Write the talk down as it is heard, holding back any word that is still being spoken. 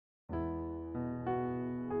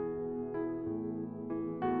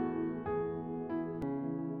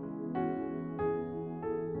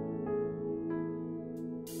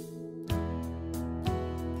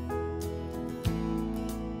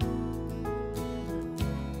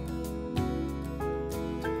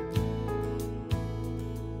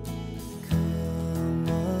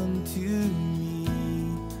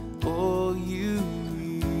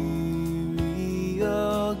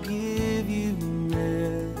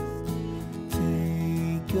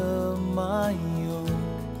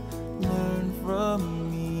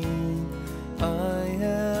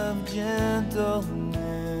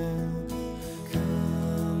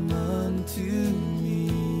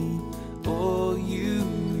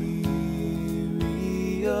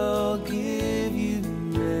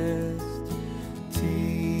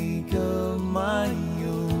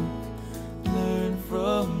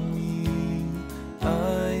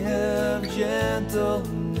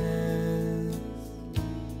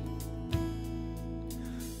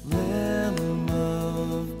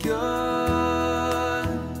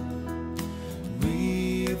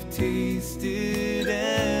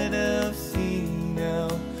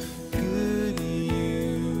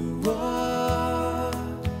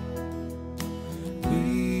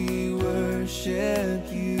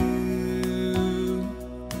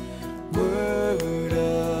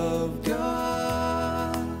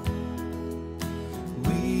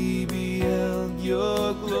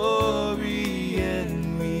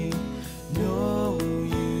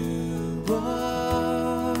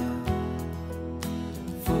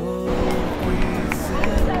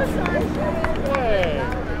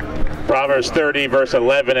Proverbs 30, verse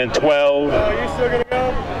 11 and 12. Oh, you still gonna go?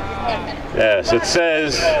 Yes, it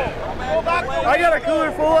says, I got a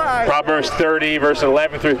cooler full of ice. Proverbs 30, verse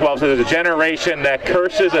 11 through 12 says, "There's a generation that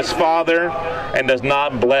curses its father and does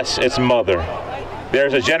not bless its mother.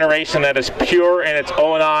 There's a generation that is pure in its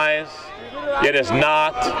own eyes, yet is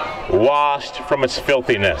not washed from its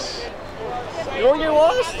filthiness." You want to get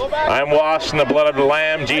washed? I'm washed in the blood of the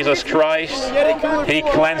Lamb, Jesus Christ. He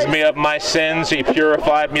cleansed me of my sins. He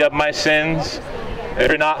purified me of my sins. If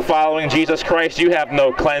you're not following Jesus Christ, you have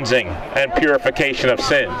no cleansing and purification of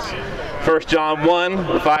sins. 1 John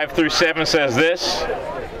 1, 5 through 7 says this,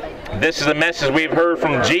 "This is the message we've heard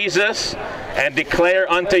from Jesus and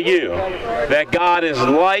declare unto you, that God is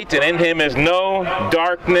light and in him is no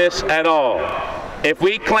darkness at all. If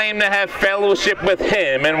we claim to have fellowship with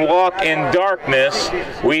him and walk in darkness,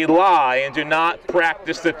 we lie and do not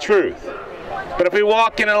practice the truth. But if we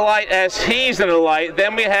walk in the light as he's in the light,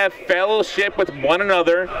 then we have fellowship with one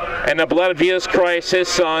another, and the blood of Jesus Christ, his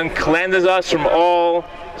Son, cleanses us from all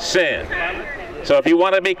sin." So if you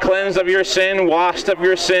want to be cleansed of your sin, washed of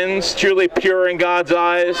your sins, truly pure in God's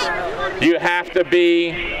eyes, you have to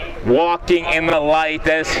be walking in the light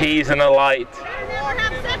as he's in the light.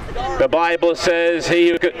 The Bible says, "He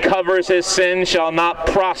who covers his sin shall not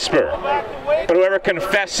prosper, but whoever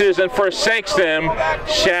confesses and forsakes them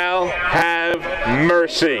shall have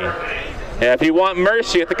mercy." Yeah, if you want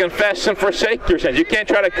mercy, you have to confess and forsake your sins. You can't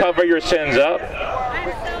try to cover your sins up.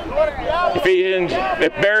 Ephesians,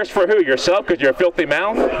 embarrassed for who? Yourself because you're a filthy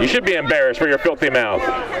mouth? You should be embarrassed for your filthy mouth.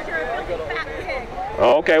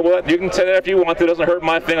 Okay, well, you can say that if you want to. It doesn't hurt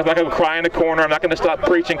my feelings. I'm not going to cry in the corner. I'm not going to stop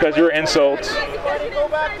preaching because you're insults.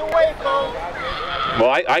 Well,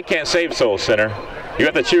 I can't save souls, sinner. You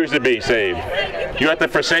have to choose to be saved. You have to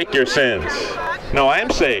forsake your sins. No, I am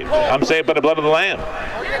saved. I'm saved by the blood of the Lamb.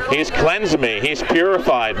 He's cleansed me. He's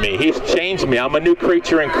purified me. He's changed me. I'm a new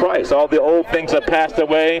creature in Christ. All the old things have passed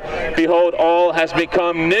away. Behold, all has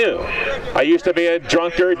become new. I used to be a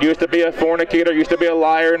drunkard, used to be a fornicator, used to be a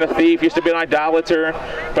liar and a thief, used to be an idolater,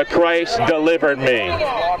 but Christ delivered me.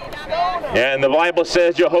 And the Bible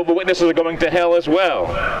says Jehovah's Witnesses are going to hell as well.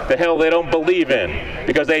 The hell they don't believe in,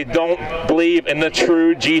 because they don't believe in the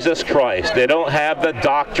true Jesus Christ. They don't have the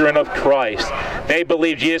doctrine of Christ. They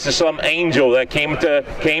believe Jesus is some angel that came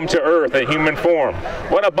to earth in human form.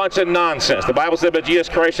 What a bunch of nonsense. The Bible said about Jesus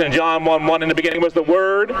Christ in John 1:1, "In the beginning was the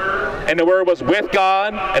Word, and the Word was with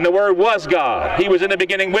God, and the Word was God. He was in the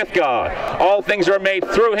beginning with God. All things were made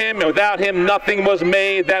through him, and without him nothing was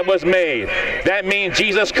made that was made." That means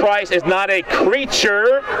Jesus Christ is not a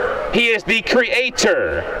creature. He is the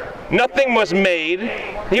creator. Nothing was made.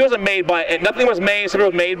 He wasn't made by it. Nothing was made, so it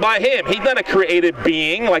was made by him. He's not a created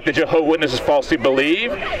being like the Jehovah's Witnesses falsely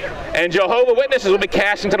believe. And Jehovah's Witnesses will be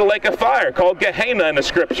cast into the lake of fire called Gehenna in the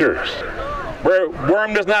scriptures, where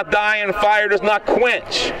worm does not die and fire does not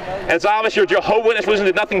quench. And it's obvious your Jehovah's Witness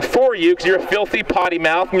did nothing for you because you're a filthy potty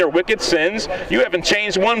mouth and your wicked sins. You haven't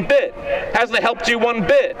changed one bit. Hasn't helped you one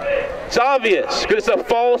bit. It's obvious, because it's a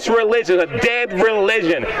false religion, a dead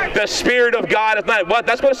religion. The Spirit of God is not. What?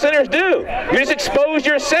 That's what sinners do. You just expose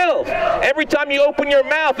yourself. Every time you open your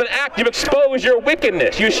mouth and act, you expose your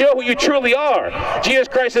wickedness. You show who you truly are. Jesus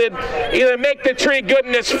Christ said, "Either make the tree good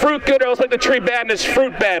and its fruit good, or else make the tree bad and its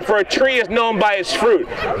fruit bad. For a tree is known by its fruit.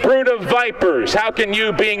 Brood of vipers, how can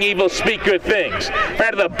you, being evil, speak good things? For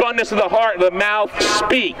out of the abundance of the heart, the mouth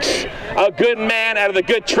speaks. A good man out of the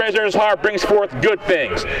good treasure of his heart brings forth good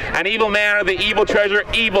things. An evil man out of the evil treasure,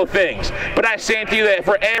 evil things. But I say unto you that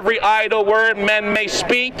for every idle word men may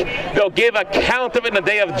speak, they'll give account of it in the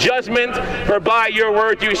day of judgment. For by your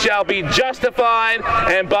word you shall be justified,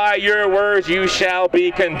 and by your words you shall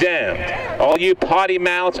be condemned." All you potty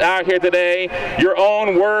mouths out here today, your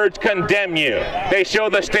own words condemn you. They show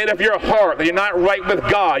the state of your heart, that you're not right with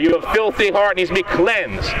God. You have a filthy heart, needs to be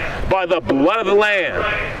cleansed by the blood of the Lamb.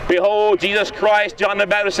 Behold, Jesus Christ, John the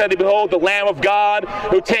Baptist said, "Behold, the Lamb of God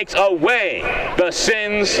who takes away the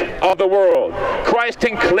sins of the world." Christ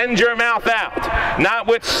can cleanse your mouth out, not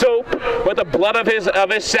with soap, but the blood of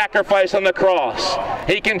his sacrifice on the cross.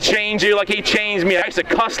 He can change you like he changed me. I used to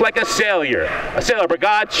cuss like a sailor, but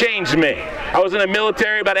God changed me. I was in the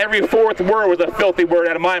military, about every fourth word was a filthy word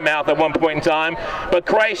out of my mouth at one point in time, but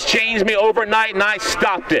Christ changed me overnight and I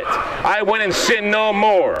stopped it. I went and sinned no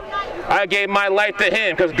more. I gave my life to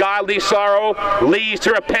him, because godly sorrow leads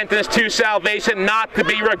to repentance, to salvation, not to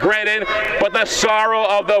be regretted, but the sorrow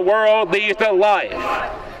of the world leads to life.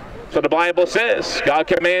 So the Bible says, God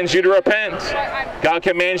commands you to repent. God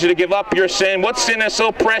commands you to give up your sin. What sin is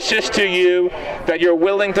so precious to you that you're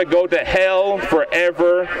willing to go to hell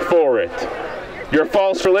forever for it? Your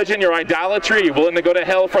false religion, your idolatry, are you willing to go to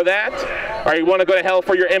hell for that? Are you willing to go to hell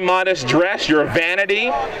for your immodest dress, your vanity?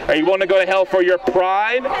 Are you willing to go to hell for your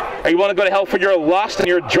pride? Are you willing to go to hell for your lust and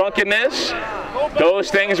your drunkenness?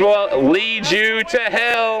 Those things will lead you to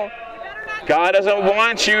hell. God doesn't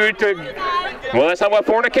want you to... Well, that's not what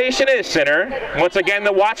fornication is, sinner. Once again,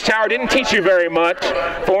 the Watchtower didn't teach you very much.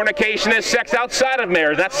 Fornication is sex outside of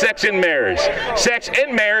marriage, not sex in marriage. Sex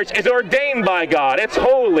in marriage is ordained by God. It's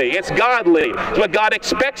holy. It's godly. It's what God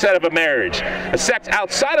expects out of a marriage. The sex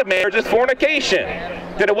outside of marriage is fornication.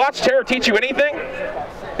 Did the Watchtower teach you anything?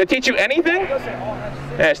 Did it teach you anything?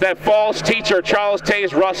 Yes, that false teacher, Charles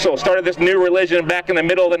Taze Russell, started this new religion back in the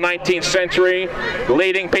middle of the 19th century,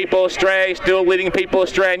 leading people astray, still leading people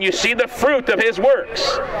astray, and you see the fruit of his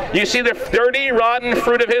works. You see the dirty, rotten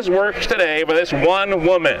fruit of his works today for this one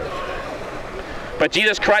woman. But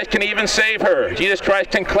Jesus Christ can even save her. Jesus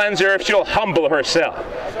Christ can cleanse her if she'll humble herself.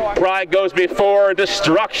 Pride goes before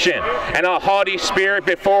destruction, and a haughty spirit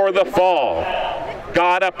before the fall.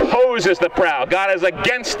 God opposes the proud. God is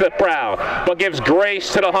against the proud, but gives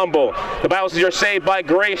grace to the humble. The Bible says you're saved by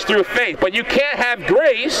grace through faith, but you can't have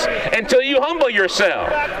grace until you humble yourself.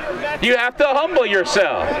 You have to humble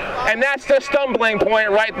yourself. And that's the stumbling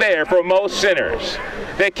point right there for most sinners.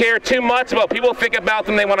 They care too much about people think about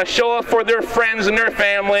them. They want to show up for their friends and their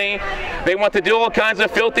family. They want to do all kinds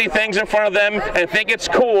of filthy things in front of them and think it's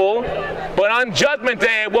cool. But on Judgment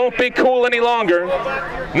Day, it won't be cool any longer.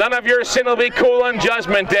 None of your sin will be cool on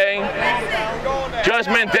Judgment Day.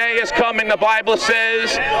 Judgment Day is coming. The Bible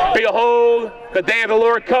says, behold, the day of the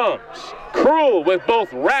Lord comes, cruel with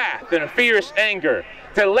both wrath and fierce anger,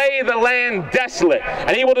 to lay the land desolate,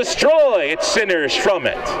 and he will destroy its sinners from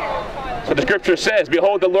it. So the scripture says,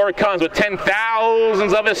 behold, the Lord comes with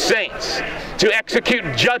 10,000s of his saints to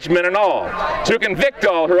execute judgment on all, to convict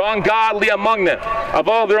all who are ungodly among them of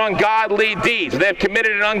all their ungodly deeds they have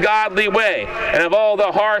committed in an ungodly way, and of all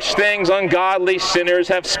the harsh things ungodly sinners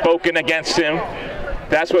have spoken against him.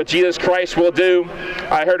 That's what Jesus Christ will do.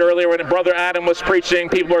 I heard earlier when Brother Adam was preaching,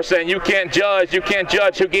 people were saying, you can't judge, you can't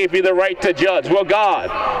judge. Who gave you the right to judge? Well,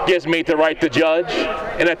 God gives me the right to judge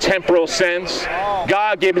in a temporal sense.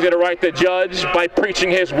 God gave me the right to judge by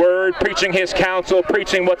preaching his word, preaching his counsel,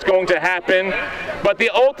 preaching what's going to happen. But the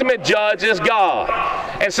ultimate judge is God.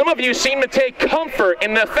 And some of you seem to take comfort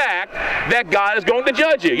in the fact that God is going to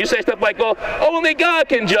judge you. You say stuff like, well, only God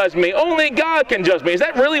can judge me. Only God can judge me. Is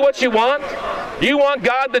that really what you want? You want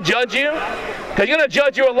God to judge you? Because he's going to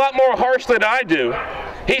judge you a lot more harshly than I do.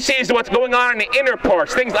 He sees what's going on in the inner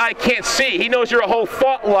parts, things I can't see. He knows your whole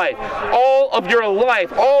thought life, all of your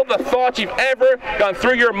life, all the thoughts you've ever gone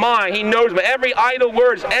through your mind. He knows every idle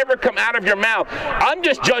word that's ever come out of your mouth. I'm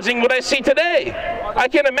just judging what I see today. I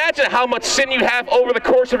can't imagine how much sin you have over the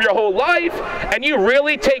course of your whole life, and you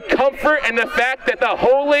really take comfort in the fact that the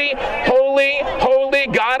holy, holy, holy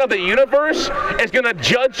God of the universe is going to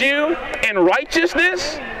judge you in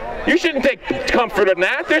righteousness? You shouldn't take comfort in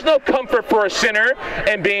that. There's no comfort for a sinner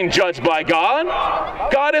in being judged by God.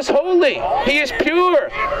 God is holy. He is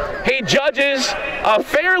pure. He judges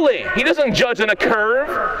fairly. He doesn't judge on a curve.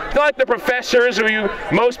 It's not like the professors who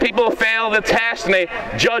most people fail the test and they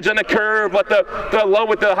judge on a curve, let the low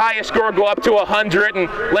with the highest score go up to 100 and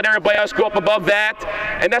let everybody else go up above that.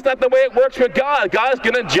 And that's not the way it works with God. God's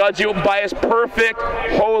going to judge you by his perfect,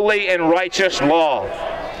 holy, and righteous law.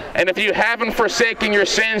 And if you haven't forsaken your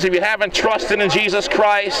sins, if you haven't trusted in Jesus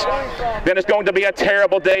Christ, then it's going to be a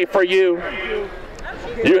terrible day for you.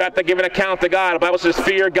 You have to give an account to God. The Bible says,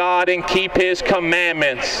 fear God and keep his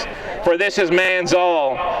commandments, for this is man's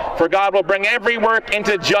all. For God will bring every work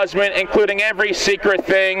into judgment, including every secret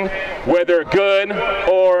thing, whether good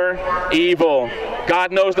or evil.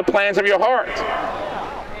 God knows the plans of your heart.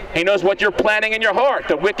 He knows what you're planning in your heart,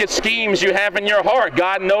 the wicked schemes you have in your heart.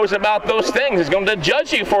 God knows about those things. He's going to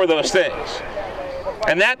judge you for those things.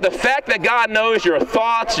 And the fact that God knows your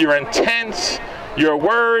thoughts, your intents, your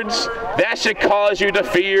words, that should cause you to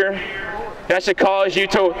fear. That should cause you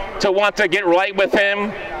to want to get right with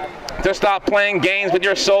him, to stop playing games with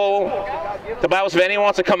your soul. The Bible says, if anyone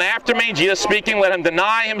wants to come after me, Jesus speaking, let him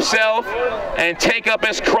deny himself and take up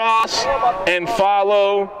his cross and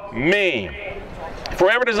follow me. For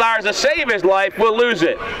whoever desires to save his life will lose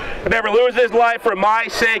it. Whoever loses his life for my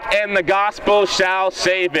sake and the gospel shall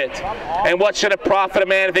save it. And what should it profit a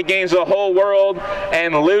man if he gains the whole world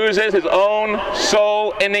and loses his own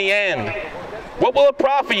soul in the end? What will it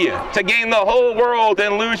profit you to gain the whole world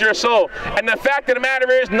and lose your soul? And the fact of the matter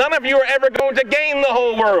is, none of you are ever going to gain the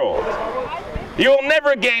whole world. You will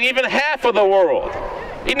never gain even half of the world.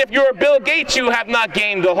 Even if you're Bill Gates, you have not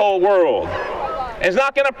gained the whole world. It's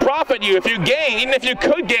not going to profit you if you gain, even if you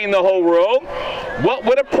could gain the whole world. What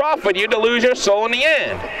would it profit you to lose your soul in the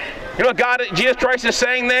end? You know what God, Jesus Christ is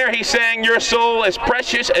saying there? He's saying your soul is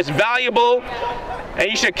precious, it's valuable, and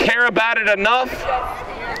you should care about it enough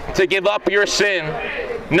to give up your sin.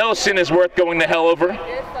 No sin is worth going to hell over.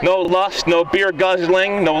 No lust, no beer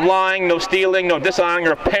guzzling, no lying, no stealing, no dishonoring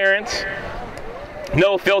your parents.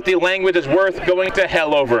 No filthy language is worth going to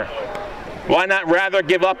hell over. Why not rather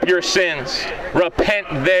give up your sins? Repent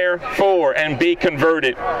therefore and be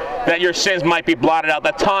converted, that your sins might be blotted out,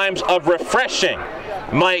 that times of refreshing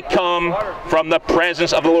might come from the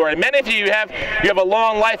presence of the Lord. And many of you have a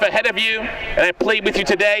long life ahead of you, and I plead with you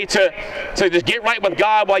today to just get right with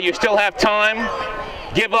God while you still have time.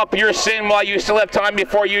 Give up your sin while you still have time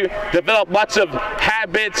before you develop lots of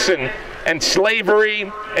habits and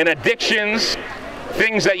slavery and addictions,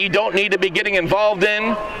 things that you don't need to be getting involved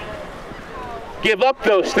in. Give up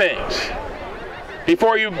those things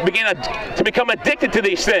before you begin to become addicted to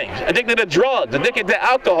these things, addicted to drugs, addicted to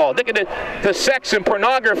alcohol, addicted to sex and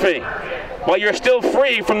pornography. While you're still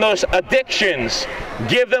free from those addictions,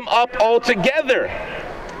 give them up altogether.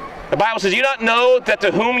 The Bible says, you not know that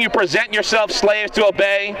to whom you present yourselves slaves to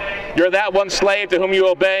obey, you're that one slave to whom you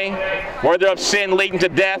obey, whether of sin leading to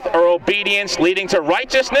death or obedience leading to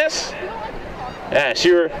righteousness? Yes,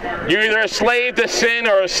 you're either a slave to sin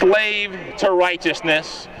or a slave to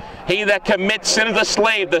righteousness. He that commits sin is a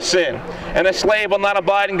slave to sin, and a slave will not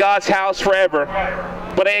abide in God's house forever,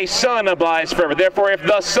 but a son abides forever. Therefore, if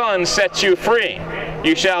the Son sets you free,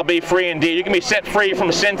 you shall be free indeed. You can be set free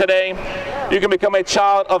from sin today. You can become a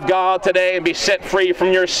child of God today and be set free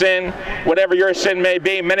from your sin, whatever your sin may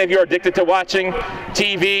be. Many of you are addicted to watching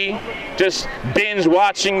TV, just binge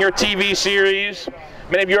watching your TV series.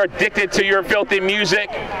 Many of you are addicted to your filthy music.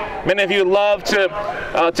 Many of you love to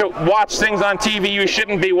watch things on TV you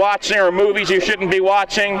shouldn't be watching, or movies you shouldn't be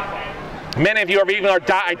watching. Many of you are even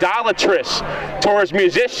idolatrous towards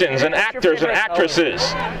musicians and actors and actresses.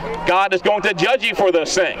 God is going to judge you for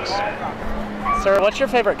those things. Sir, what's your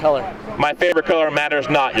favorite color? My favorite color matters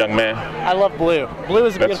not, young man. I love blue. Blue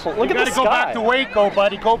is beautiful. Look at the sky. You gotta go back to Waco,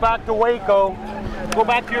 buddy. Go back to Waco. Go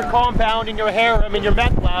back to your compound and your harem and your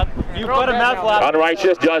meth lab. You've got a meth lab.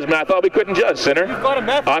 Unrighteous judgment. I thought we couldn't judge, sinner. You've got a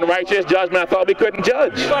meth lab. Unrighteous judgment. I thought we couldn't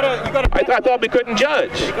judge. I thought we couldn't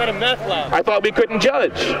judge. You got a meth lab. I thought we couldn't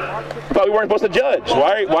judge. I thought we weren't supposed to judge.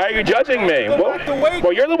 Why are you judging me?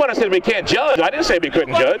 Well, you're the one that said we can't judge. I didn't say we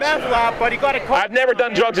couldn't judge. Meth lab, buddy. I've never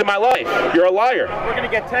done drugs in my life. You're a liar. We're gonna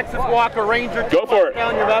get Texas Walker Ranger. Go for it.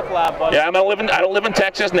 Down your meth lab, buddy. Yeah, I don't live in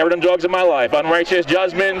Texas. Never done drugs in my life. Unrighteous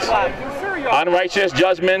judgments. Unrighteous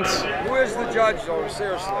judgments. Who is the judge, though?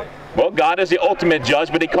 Seriously. Well, God is the ultimate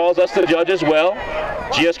judge, but he calls us to judge as well.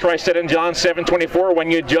 Jesus Christ said in John 7:24, when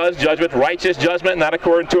you judge with righteous judgment, not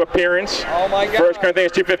according to appearance. Oh my God. 1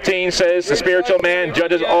 Corinthians 2:15 says the spiritual man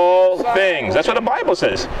judges all things. That's what the Bible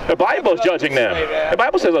says. The Bible is judging them. The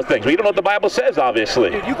Bible says those things. We don't know what the Bible says,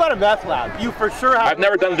 obviously. Dude, you got a meth lab. You for sure have. I've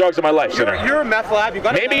never done drugs in my life, sinner. You're a meth lab. You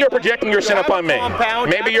got. Maybe you're projecting your sin upon me.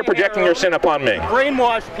 Maybe you're projecting your sin upon me.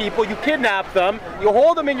 Brainwash people. You kidnap them. You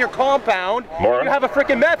hold them in your compound. More. You have a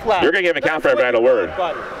freaking meth lab. You're going to give an account for every idle word.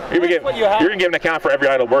 You're going to give an account for every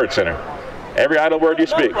idle word, sinner. Every idle word you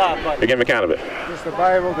speak, you give an account of it. Does the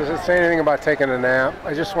Bible, does it say anything about taking a nap?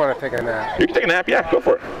 I just want to take a nap. You can take a nap, yeah, go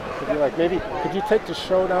for it. Could you take the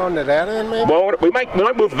show down to that end, maybe? Well, we might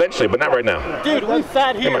move eventually, but not right now. Dude, we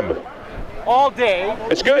sat here all day.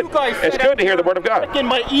 It's good. It's good to hear the word of God. In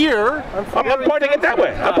my ear. I'm not pointing it that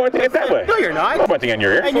way. I'm pointing it that way. No, you're not. I'm pointing in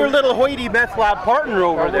your ear. And your little hoity meth lab partner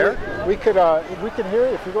over there. We could hear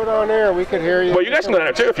you. If you go down there, we could hear you. Well, you guys can go down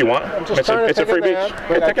there too if you want. It's a free beach.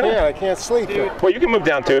 But I can't sleep. Well, you can move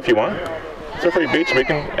down too if you want. It's a free beach. We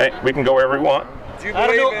can go wherever we want. Do you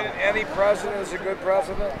believe in any president is a good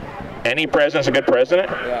president? Any president's a good president?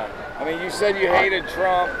 Yeah. I mean, you said you hated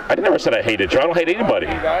Trump. I never said I hated Trump. I don't hate anybody.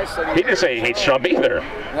 He didn't say he hates Trump either.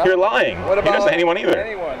 No? You're lying. What about he doesn't hate anyone either.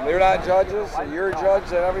 Anyone? They're not judges? So you're a judge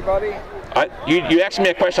and everybody? You asked me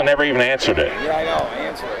a question, I never even answered it. Yeah, I know.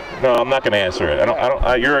 Answer it. No, I'm not going to answer it.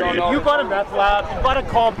 You got a meth lab. You got a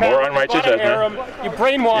compound. More unrighteous judgment. You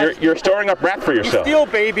brainwash. You're storing up wrath for yourself. You steal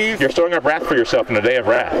babies. You're storing up wrath for yourself in the day of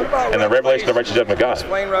wrath and the revelation of the righteous judgment of God.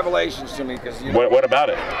 Explain Revelations to me, because What about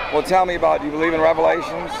it? Well, tell me about it. Do you believe in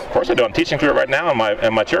Revelations? Of course I do. I'm teaching through it right now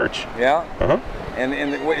in my church. Yeah. Uh-huh. And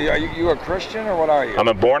are you a Christian or what are you? I'm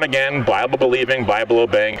a born-again, Bible-believing,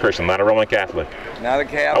 Bible-obeying Christian, not a Roman Catholic. Not a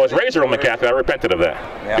Catholic? I was raised a Roman Catholic. I repented of that.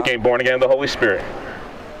 Yeah. Became born again of the Holy Spirit.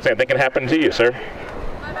 Same thing can happen to you, sir.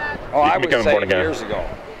 Oh, I was saved years ago.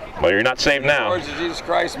 Well, you're not saved now. Lord Jesus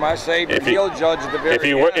Christ, my Savior, He'll judge at the very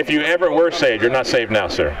If you ever were saved, you're not saved now,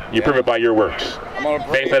 sir. You prove it by your works.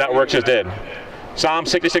 Faith without works is dead. Psalm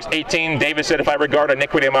 66:18, David said, if I regard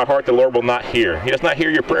iniquity in my heart, the Lord will not hear. He does not hear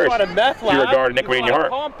your prayers. You've got a meth lab, you regard iniquity in your heart.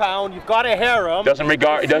 Compound, you've got a harem. Doesn't pay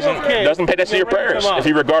attention to your prayers if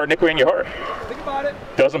you regard iniquity in your heart. Think about it.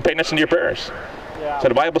 Doesn't pay attention to your prayers. Yeah. So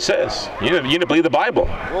the Bible says, you need to believe the Bible.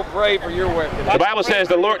 We'll pray for your wicked. The Bible says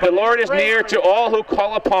the Lord is near to all who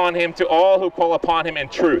call upon Him, in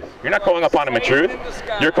truth. You're not calling upon Him in truth.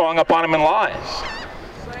 You're calling upon Him in lies.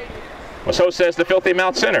 Well, so says the filthy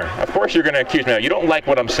mouthed sinner. Of course you're going to accuse me. You don't like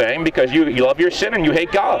what I'm saying because you love your sin and you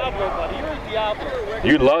hate God.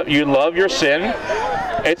 You love your sin.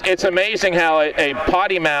 It's amazing how a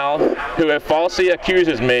potty mouth who falsely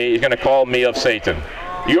accuses me is going to call me of Satan.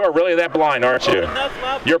 You are really that blind, aren't you?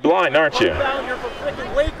 You're blind, aren't you?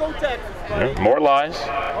 More lies.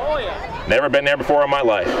 Never been there before in my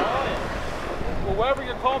life. Well, wherever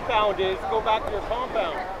your compound is, go back to your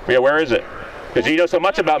compound. Yeah, where is it? Because you know so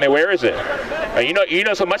much about me. Where is it? You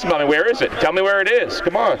know so much about me. Where is it? Tell me where it is.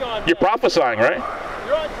 Come on. You're prophesying, right?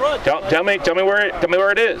 You're on drugs. Tell me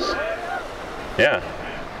where it is. Yeah.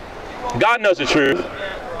 God knows the truth.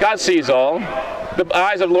 God sees all. The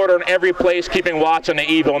eyes of the Lord are in every place, keeping watch on the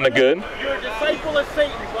evil and the good. You're a disciple of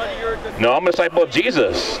Satan, buddy. No, I'm a disciple of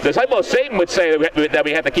Jesus. The disciple of Satan would say that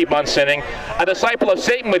we have to keep on sinning. A disciple of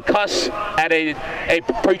Satan would cuss at a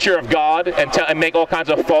preacher of God and make all kinds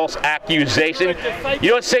of false accusations. You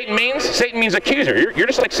know what Satan means? Satan means accuser. You're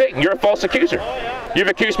just like Satan. You're a false accuser. You've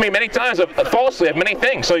accused me many times falsely of many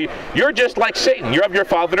things. So you're just like Satan. You're of your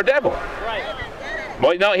father the devil. Right.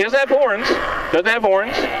 Well, no, he doesn't have horns. Doesn't have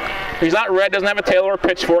horns. He's not red, doesn't have a tail or a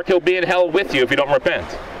pitchfork. He'll be in hell with you if you don't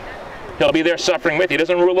repent. He'll be there suffering with you. He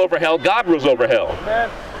doesn't rule over hell. God rules over hell.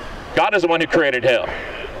 God is the one who created hell.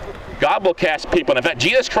 God will cast people. In fact,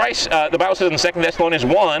 Jesus Christ, the Bible says in 2 Thessalonians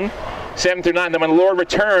 1:7-9, that when the Lord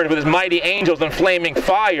returned with his mighty angels in flaming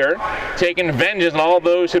fire, taking vengeance on all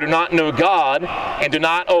those who do not know God and do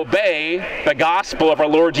not obey the gospel of our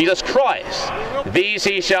Lord Jesus Christ. These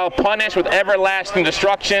he shall punish with everlasting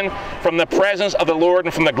destruction from the presence of the Lord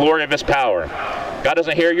and from the glory of his power. God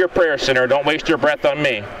doesn't hear your prayer, sinner. Don't waste your breath on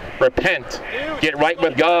me. Repent. Get right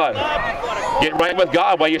with God. Get right with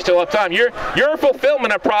God while you still have time. You're a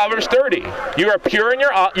fulfillment of Proverbs 30. You are pure in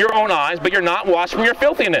your own eyes, but you're not washed from your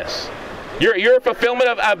filthiness. You're a fulfillment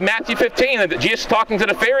of Matthew 15. That Jesus talking to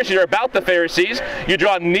the Pharisees or about the Pharisees. You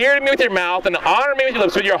draw near to me with your mouth and honor me with your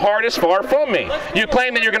lips, but your heart is far from me. You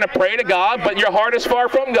claim that you're going to pray to God, but your heart is far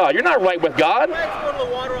from God. You're not right with God.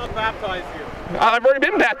 I've already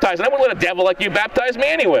been baptized, and I wouldn't let a devil like you baptize me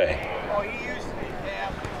anyway.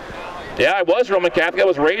 Yeah, I was Roman Catholic. I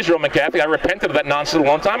was raised Roman Catholic. I repented of that nonsense a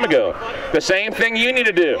long time ago. The same thing you need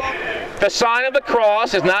to do. The sign of the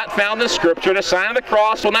cross is not found in Scripture. The sign of the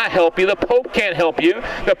cross will not help you. The Pope can't help you.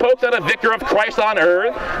 The Pope's not a vicar of Christ on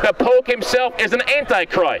earth. The Pope himself is an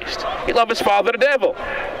antichrist. He loves his father, the devil.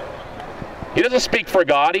 He doesn't speak for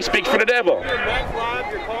God. He speaks for the devil.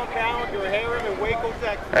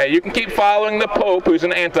 Hey, you can keep following the Pope, who's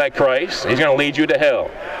an antichrist. He's going to lead you to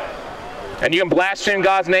hell. And you can blaspheme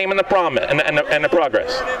God's name in the promise and the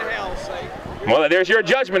progress. Well, there's your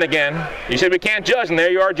judgment again. You said we can't judge, and there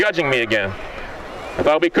you are judging me again. I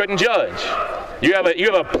thought we couldn't judge. You have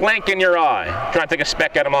a plank in your eye, trying to take a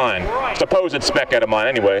speck out of mine. Supposed speck out of mine,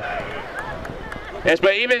 anyway. Yes,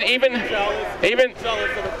 but even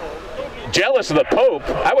jealous of the Pope.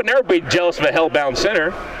 I would never be jealous of a hell-bound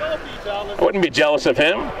sinner. I wouldn't be jealous of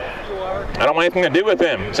him. I don't want anything to do with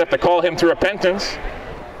him, except to call him to repentance.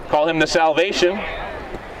 Call him to salvation,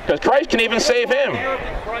 because Christ can even save him.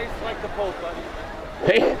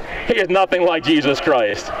 He is nothing like Jesus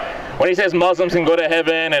Christ. When he says Muslims can go to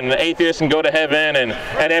heaven and atheists can go to heaven and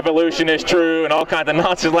evolution is true and all kinds of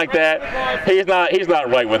nonsense like that, he's not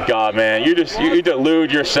right with God, man. You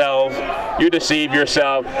delude yourself. You deceive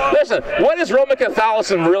yourself. Listen, what has Roman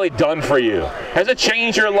Catholicism really done for you? Has it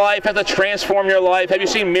changed your life? Has it transformed your life? Have you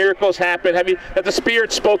seen miracles happen? Has the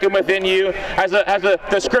Spirit spoken within you? Has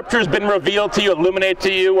the Scriptures been revealed to you, illuminated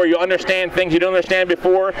to you, where you understand things you didn't understand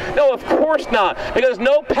before? No, of course not. Because there's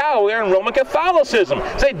no power in Roman Catholicism.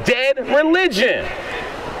 It's a dead religion.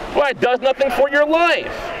 Well, it does nothing for your life.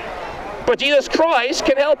 But Jesus Christ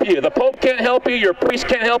can help you. The Pope can't help you. Your priest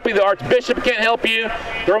can't help you. The Archbishop can't help you.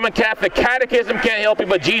 The Roman Catholic Catechism can't help you.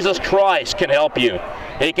 But Jesus Christ can help you.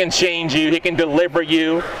 He can change you. He can deliver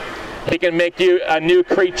you. He can make you a new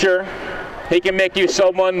creature. He can make you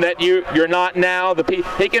someone that you're not now.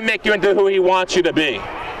 He can make you into who he wants you to be,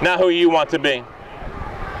 not who you want to be.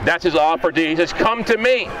 That's his offer to you. He says, come to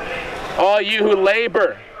me, all you who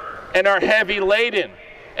labor and are heavy laden,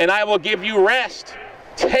 and I will give you rest.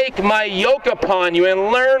 Take my yoke upon you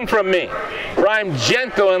and learn from me, for I am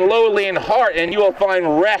gentle and lowly in heart, and you will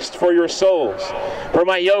find rest for your souls. For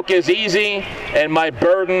my yoke is easy and my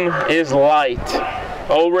burden is light.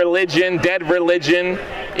 Oh, religion, dead religion,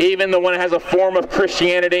 even the one that has a form of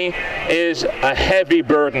Christianity, is a heavy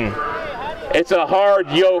burden. It's a hard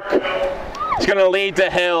yoke. It's going to lead to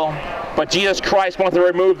hell. But Jesus Christ wants to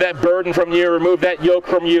remove that burden from you, remove that yoke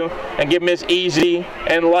from you, and give him his easy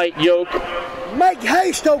and light yoke. Make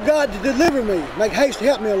haste, O God, to deliver me. Make haste to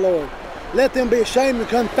help me, O Lord. Let them be ashamed and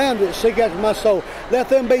confounded that seek after my soul. Let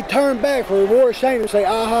them be turned back for reward ashamed and say,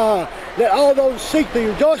 aha. Let all those seek thee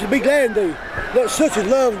rejoice and be glad in thee. Let such as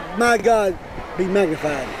love my God be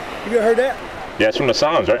magnified. Have you ever heard that? Yeah, it's from the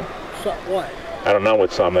Psalms, right? So, what? I don't know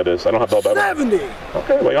what psalm that is. I don't have all about 70. it.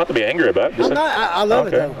 Okay, well, you don't have to be angry about it. Just I love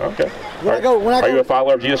it, though. Okay. When I go, are you a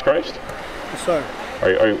follower of Jesus Christ? Yes, sir.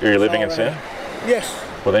 Are you living in sin? Yes.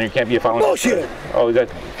 Well, then you can't be a follower. Bullshit. Oh, you got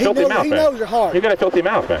filthy mouth, man. He knows your heart. You got a filthy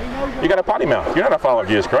mouth, man. You got a potty mouth. You're not a follower of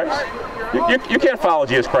Jesus Christ. You can't follow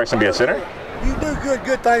Jesus Christ and be a sinner. You do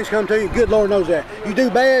good things come to you. Good Lord knows that. You do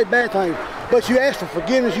bad things. But you ask for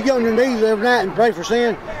forgiveness. You get on your knees every night and pray for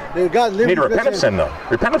sin. Then God you need to repent of sin, though.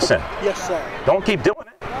 Repent of sin. Yes, sir. Don't keep doing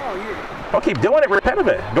it. Don't keep doing it. Repent of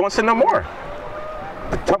it. Don't sin no more.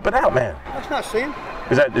 Dump it out, man. That's not sin.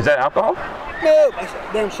 Is that alcohol? No, that's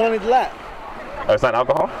damn Sunny Delight. Oh, it's not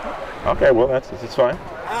alcohol? Okay, well, that's fine.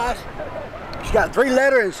 It's got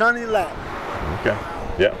 3-letter and Sunny Delight. Okay,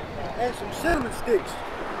 yeah. And some cinnamon sticks.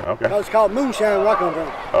 Okay. It's called moonshine where I come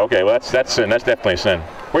from. Okay, well, that's sin. That's definitely sin.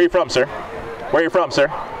 Where are you from, sir? Where are you from, sir?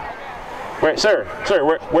 Sir,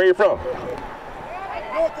 where are you from?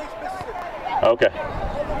 Northeast Mississippi. Okay.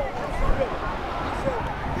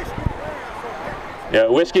 Yeah,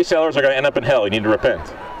 whiskey sellers are going to end up in hell. You need to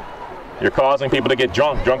repent. You're causing people to get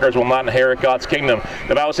drunk. Drunkards will not inherit God's kingdom.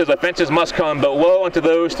 The Bible says offenses must come, but woe unto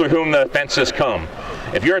those through whom the offenses come.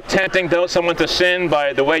 If you're tempting someone to sin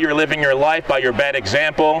by the way you're living your life, by your bad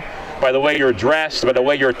example, by the way you're dressed, by the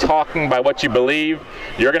way you're talking, by what you believe,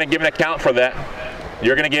 you're going to give an account for that.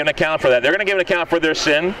 You're going to give an account for that. They're going to give an account for their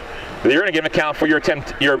sin. You're going to give an account for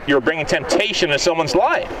you're bringing temptation into someone's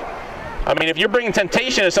life. I mean, if you're bringing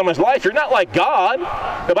temptation into someone's life, you're not like God.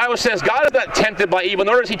 The Bible says God is not tempted by evil,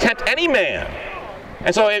 nor does he tempt any man.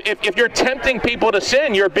 And so if you're tempting people to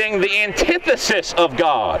sin, you're being the antithesis of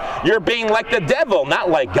God. You're being like the devil, not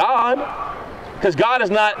like God. Because God is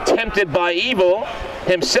not tempted by evil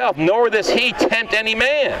himself, nor does he tempt any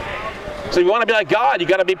man. So if you want to be like God, you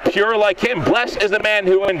got to be pure like him. Blessed is the man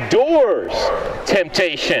who endures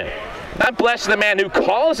temptation. Not blessed is the man who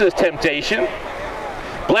causes temptation.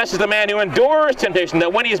 Blessed is the man who endures temptation,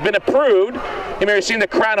 that when he has been approved, he may receive the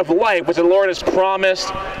crown of life, which the Lord has promised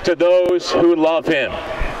to those who love him.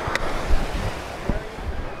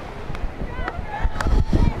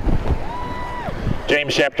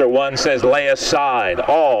 James chapter 1 says, lay aside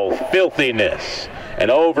all filthiness and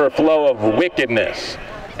overflow of wickedness,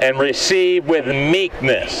 and receive with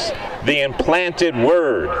meekness the implanted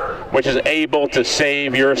word, which is able to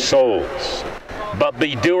save your souls. But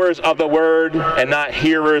be doers of the word and not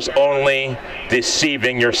hearers only,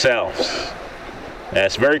 deceiving yourselves.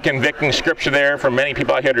 That's very convicting scripture there for many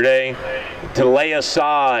people out here today. To lay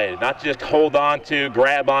aside, not just hold on to,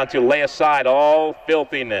 grab onto, lay aside all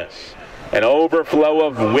filthiness and overflow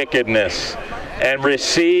of wickedness, and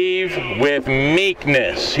receive with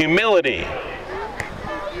meekness, humility,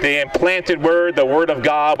 the implanted word, the word of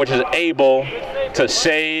God, which is able to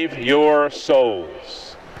save your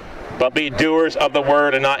souls. But be doers of the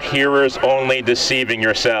word and not hearers only, deceiving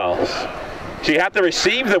yourselves. So you have to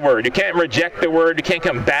receive the word. You can't reject the word. You can't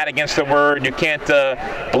combat against the word. You can't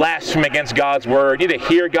blaspheme against God's word. You need to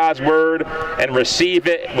hear God's word and receive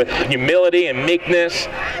it with humility and meekness.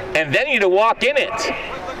 And then you need to walk in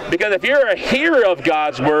it. Because if you're a hearer of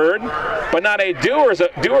God's word, but not a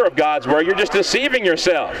doer of God's word, you're just deceiving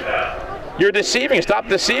yourself. You're deceiving. Stop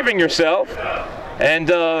deceiving yourself and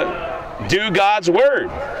do God's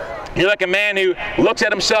word. You're like a man who looks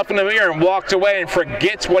at himself in the mirror and walks away and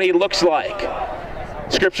forgets what he looks like.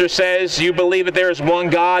 Scripture says, you believe that there is one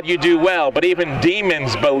God, you do well, but even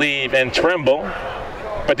demons believe and tremble.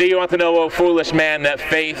 But do you want to know, O foolish man, that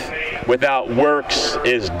faith without works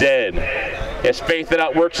is dead? Yes, faith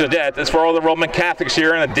without works is dead. That's for all the Roman Catholics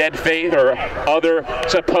here in a dead faith, or other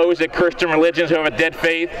supposed Christian religions who have a dead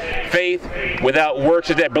faith. Faith without works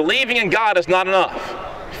is dead. Believing in God is not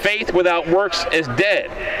enough. Faith without works is dead.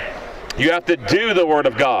 You have to do the Word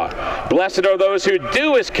of God. Blessed are those who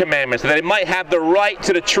do His commandments, that they might have the right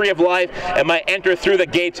to the tree of life and might enter through the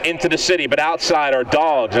gates into the city. But outside are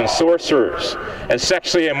dogs and sorcerers and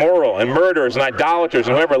sexually immoral and murderers and idolaters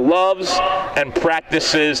and whoever loves and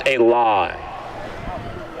practices a lie.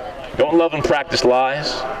 Don't love and practice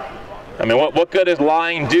lies. I mean, what good does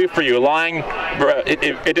lying do for you? Lying,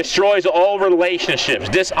 it destroys all relationships.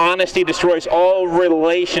 Dishonesty destroys all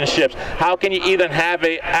relationships. How can you even have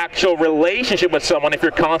an actual relationship with someone if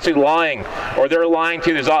you're constantly lying, or they're lying to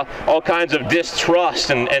you? There's all kinds of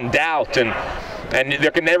distrust and doubt, and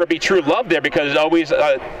there can never be true love there because there's always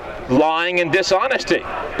lying and dishonesty.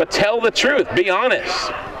 But tell the truth. Be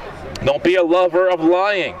honest. Don't be a lover of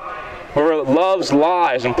lying. Whoever loves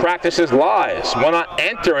lies and practices lies will not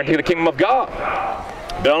enter into the kingdom of God.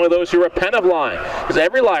 But only those who repent of lying. Because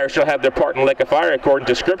every liar shall have their part in the lake of fire, according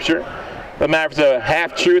to Scripture. No matter if it's a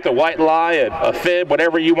half-truth, a white lie, a fib,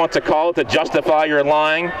 whatever you want to call it to justify your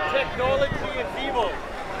lying. Technology is evil.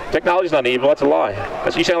 Technology's not evil, that's a lie.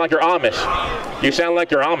 You sound like you're Amish. You sound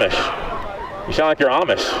like you're Amish. You sound like you're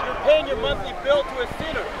Amish. You're paying your monthly bill to a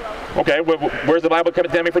sinner. Okay, where's the Bible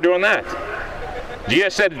condemn me for doing that?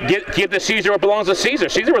 Jesus said, give to Caesar what belongs to Caesar.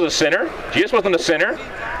 Caesar was a sinner. Jesus wasn't a sinner.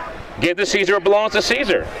 Give to Caesar what belongs to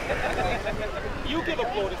Caesar. You give a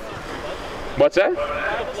blow to Caesar. What's that?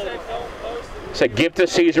 He said, give to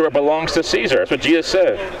Caesar what belongs to Caesar. That's what Jesus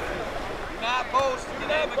said. Not boast in the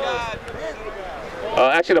name of God.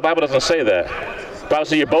 Actually, the Bible doesn't say that. The Bible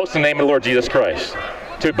says you boast in the name of the Lord Jesus Christ.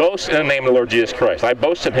 To boast in the name of the Lord Jesus Christ. I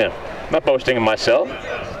boast in Him. I'm not boasting in myself.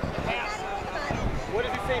 What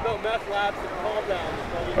does He say about meth labs and calm down?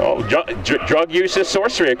 Oh, drug use is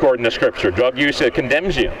sorcery according to Scripture. Drug use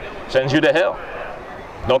condemns you, sends you to hell.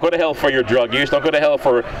 Don't go to hell for your drug use. Don't go to hell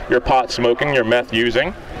for your pot smoking, your meth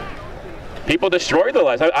using. People destroy their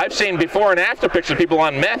lives. I've seen before and after pictures of people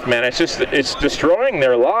on meth, man. It's destroying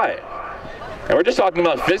their life. And we're just talking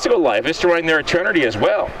about physical life. It's destroying their eternity as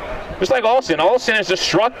well. Just like all sin is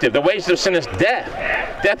destructive. The wages of sin is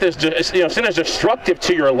death. Death is, sin is destructive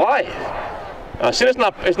to your life. Sin is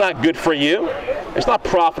not good for you. It's not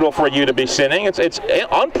profitable for you to be sinning. It's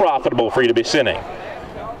unprofitable for you to be sinning.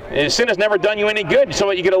 Sin has never done you any good.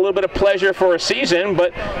 So you get a little bit of pleasure for a season,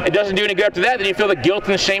 but it doesn't do any good after that. Then you feel the guilt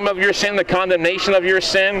and shame of your sin, the condemnation of your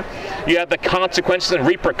sin. You have the consequences and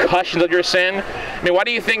repercussions of your sin. I mean, why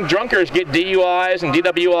do you think drunkards get DUIs and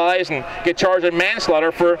DWIs and get charged with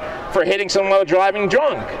manslaughter for hitting someone while driving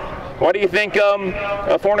drunk? Why do you think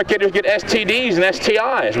fornicators get STDs and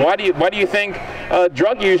STIs? Why do you think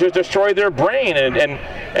drug users destroy their brain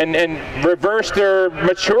and reverse their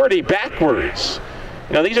maturity backwards?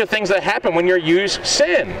 You know, these are things that happen when you use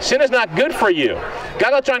sin. Sin is not good for you. God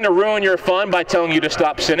is not trying to ruin your fun by telling you to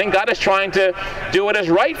stop sinning. God is trying to do what is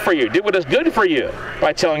right for you, do what is good for you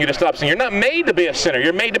by telling you to stop sinning. You're not made to be a sinner.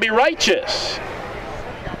 You're made to be righteous.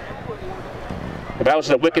 The Bible says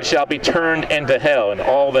the wicked shall be turned into hell, and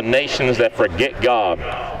all the nations that forget God.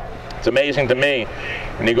 It's amazing to me.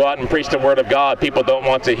 When you go out and preach the Word of God, people don't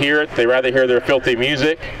want to hear it. They rather hear their filthy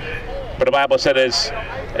music. But the Bible said it's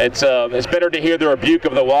better to hear the rebuke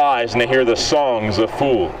of the wise than to hear the songs of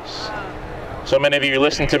fools. So many of you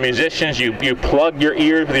listen to musicians, you plug your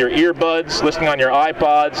ears with your earbuds, listening on your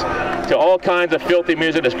iPods to all kinds of filthy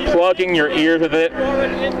music, just plugging your ears with it.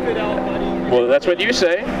 Well, that's what you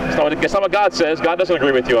say. It's not what God says. God doesn't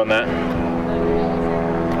agree with you on that.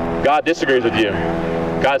 God disagrees with you.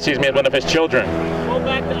 God sees me as one of His children,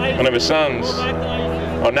 one of His sons.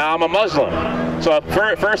 Oh, now I'm a Muslim. So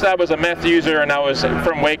first I was a meth user and I was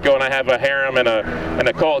from Waco and I have a harem and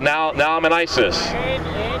a cult. Now I'm an ISIS.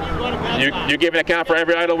 You give an account for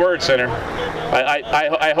every idle word, sinner.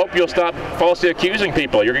 I hope you'll stop falsely accusing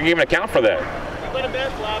people. You're going to give an account for that. You got a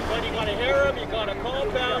meth lab, buddy. You got a harem. You got a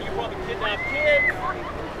compound. You probably kidnap kids.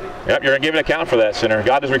 Yep, you're going to give an account for that, sinner.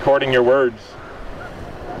 God is recording your words.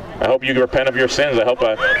 I hope you repent of your sins.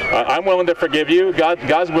 I'm willing to forgive you.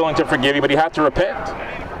 God's willing to forgive you, but you have to repent.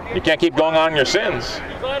 You can't keep going on in your sins.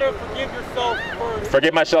 You gotta forgive yourself first.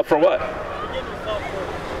 Forgive myself for what? Forgive yourself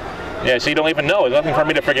first. Yeah, so you don't even know. There's nothing for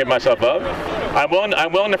me to forgive myself of.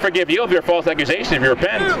 I'm willing to forgive you of your false accusations if you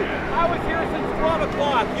repent. Dude, I was here since 12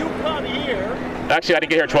 o'clock. You come here. Actually, I didn't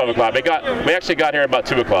get here at 12 o'clock. We actually got here about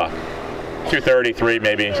 2 o'clock. 2:30, 3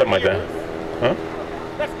 maybe, something like that. Huh?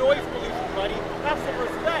 That's noise pollution, buddy. Have some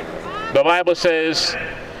respect. The Bible says,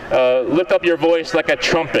 lift up your voice like a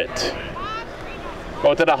trumpet.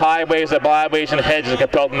 Go to the highways, the byways, and hedges and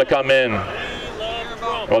compel them to come in.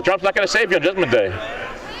 Well, Trump's not going to save you on Judgment Day.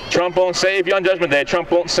 Trump won't save you on Judgment Day. Trump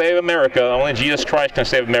won't save America. Only Jesus Christ can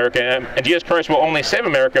save America. And Jesus Christ will only save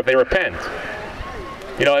America if they repent.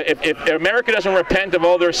 You know, if America doesn't repent of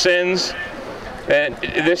all their sins, then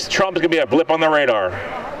this Trump is going to be a blip on the radar.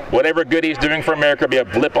 Whatever good he's doing for America will be a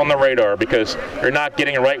blip on the radar because you're not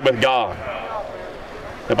getting right with God.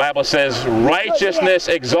 The Bible says righteousness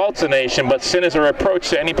exalts a nation, but sin is a reproach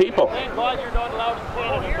to any people. Thank God you're not allowed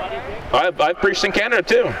in Canada, buddy. I've preached in Canada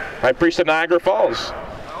too. I preached in Niagara Falls.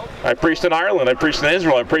 I preached in Ireland. I preached in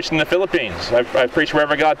Israel. I preached in the Philippines. I preached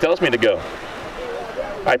wherever God tells me to go.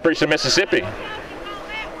 I preached in Mississippi.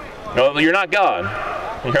 No, you're not God.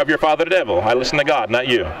 You have your father the devil. I listen to God, not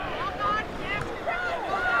you.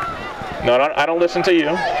 No, I don't listen to you.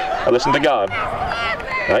 I listen to God,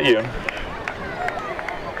 not you.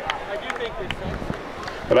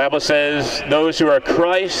 The Bible says those who are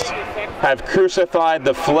Christ have crucified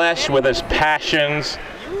the flesh with its passions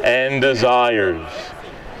and desires.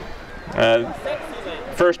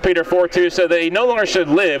 1 Peter 4:2 said that he no longer should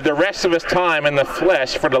live the rest of his time in the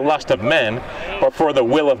flesh for the lust of men or for the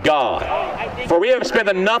will of God. For we have spent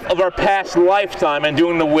enough of our past lifetime in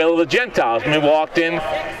doing the will of the Gentiles. We walked in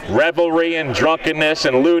revelry and drunkenness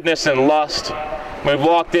and lewdness and lust. We've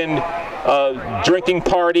walked in drinking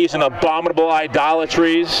parties and abominable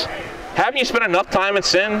idolatries. Haven't you spent enough time in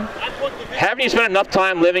sin? Haven't you spent enough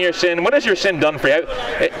time living your sin? What has your sin done for you?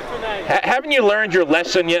 Haven't you learned your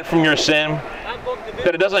lesson yet from your sin?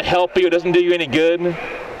 That it doesn't help you, it doesn't do you any good?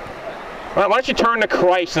 Why don't you turn to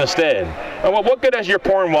Christ instead? What good has your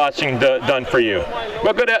porn watching done for you? No,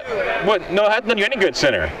 it hasn't done you any good,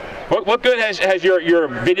 sinner. What good has your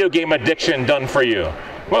video game addiction done for you?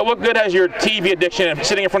 What good has your TV addiction and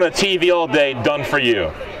sitting in front of the TV all day done for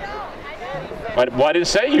you? Why didn't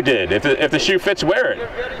say you did? If the shoe fits, wear it.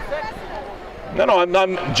 No,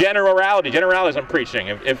 I'm generality. Generalities I'm preaching.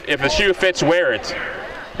 If the shoe fits, wear it.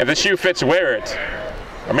 If the shoe fits, wear it.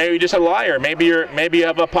 Or maybe you're just a liar. Maybe you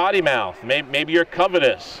have a potty mouth. Maybe you're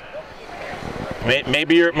covetous.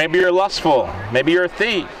 Maybe you're lustful. Maybe you're a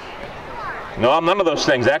thief. No, I'm none of those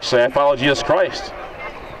things. Actually, I follow Jesus Christ.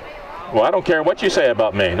 Well, I don't care what you say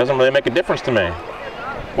about me. It doesn't really make a difference to me.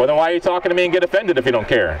 Well, then why are you talking to me and get offended if you don't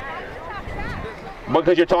care? Well,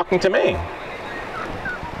 because you're talking to me.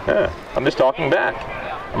 Yeah, I'm just talking back.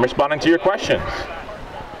 I'm responding to your questions.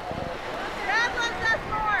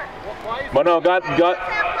 But no, God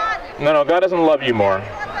doesn't love you more.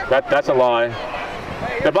 That's a lie.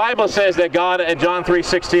 The Bible says that God, in John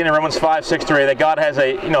 3:16 and Romans 5:6-3, that God has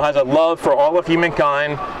a love for all of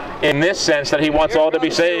humankind in this sense that He wants all to be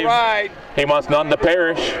saved. He wants none to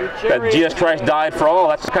perish. That Jesus Christ died for all.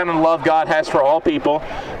 That's the kind of love God has for all people.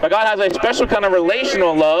 But God has a special kind of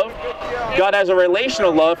relational love. God has a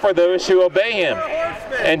relational love for those who obey Him.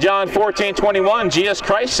 In John 14:21, Jesus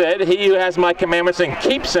Christ said, "He who has my commandments and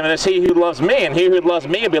keeps them is he who loves me, and he who loves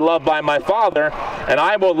me will be loved by my Father, and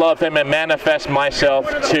I will love him and manifest myself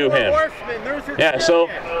to him." Yeah, so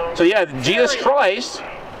yeah, Jesus Christ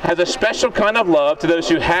has a special kind of love to those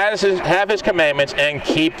who have His commandments and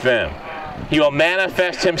keep them. He will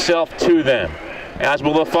manifest Himself to them, as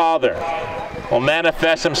will the Father will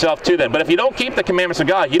manifest Himself to them. But if you don't keep the commandments of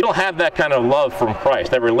God, you don't have that kind of love from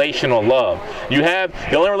Christ, that relational love. The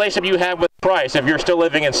only relationship you have with Christ, if you're still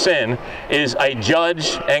living in sin, is a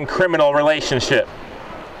judge and criminal relationship.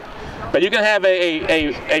 But you can have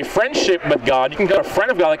a friendship with God. You can go a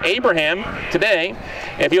friend of God like Abraham today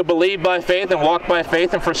if you believe by faith and walk by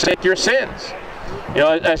faith and forsake your sins. You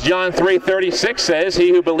know, as John 3:36 says, "He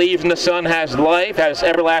who believes in the Son has life, has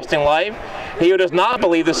everlasting life. He who does not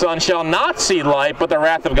believe the Son shall not see life, but the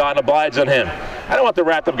wrath of God abides on him." I don't want the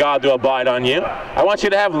wrath of God to abide on you. I want you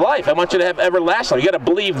to have life. I want you to have everlasting life. You got to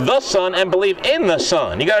believe the Son and believe in the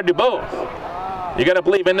Son. You got to do both. You got to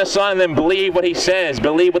believe in the Son and then believe what He says.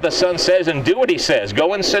 Believe what the Son says and do what He says.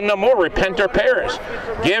 Go and sin no more. Repent or perish.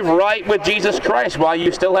 Give right with Jesus Christ while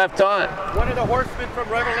you still have time. One of the horsemen from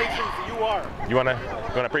Revelation you are. You wanna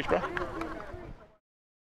preach, bro?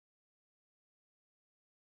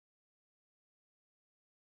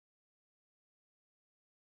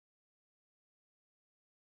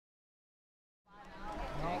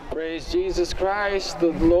 Praise Jesus Christ,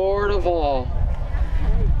 the Lord of all.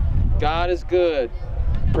 God is good.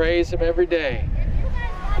 Praise Him every day.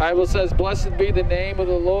 The Bible says, "Blessed be the name of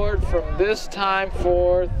the Lord from this time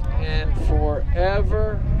forth and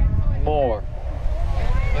forevermore."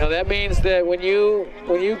 You know, that means that when you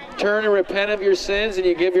turn and repent of your sins and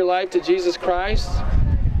you give your life to Jesus Christ,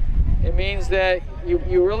 it means that you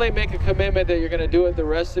really make a commitment that you're going to do it the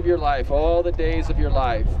rest of your life, all the days of your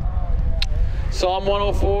life. Psalm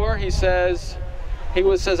 104, he says,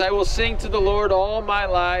 "I will sing to the Lord all my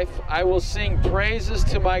life. I will sing praises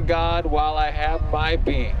to my God while I have my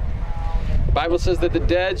being." The Bible says that the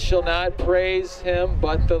dead shall not praise Him,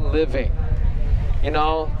 but the living. You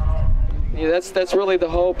know, that's really the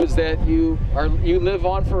hope, is that you live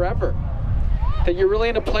on forever. That you're really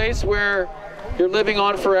in a place where you're living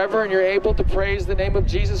on forever and you're able to praise the name of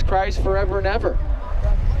Jesus Christ forever and ever.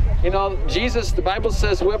 You know, Jesus, the Bible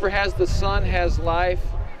says, whoever has the Son has life.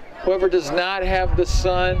 Whoever does not have the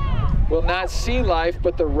Son will not see life,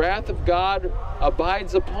 but the wrath of God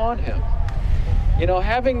abides upon him. You know,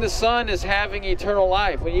 having the Son is having eternal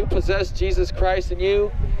life. When you possess Jesus Christ in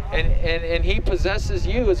you, and he possesses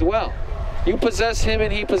you as well. You possess him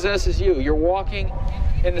and he possesses you. You're walking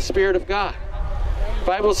in the Spirit of God. The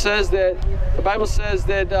Bible says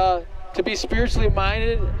that to be spiritually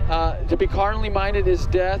minded, to be carnally minded is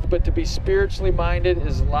death, but to be spiritually minded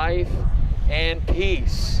is life and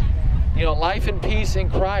peace. You know, life and peace in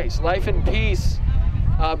Christ. Life and peace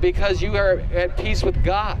because you are at peace with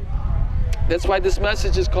God. That's why this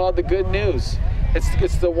message is called the good news. It's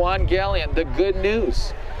the Evangelion, the good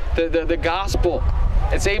news, the gospel.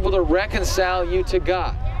 It's able to reconcile you to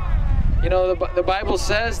God. You know, the Bible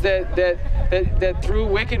says that through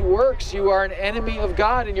wicked works you are an enemy of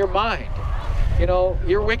God in your mind. You know,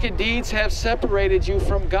 your wicked deeds have separated you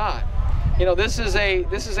from God. You know, this is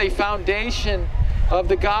a foundation of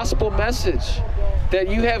the gospel message, that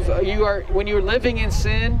when you're living in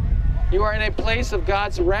sin, you are in a place of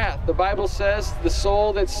God's wrath. The Bible says the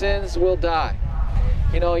soul that sins will die.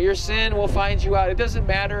 You know, your sin will find you out. It doesn't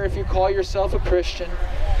matter if you call yourself a Christian.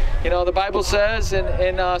 You know, the Bible says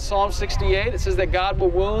in Psalm 68, it says that God will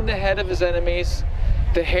wound the head of his enemies,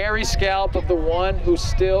 the hairy scalp of the one who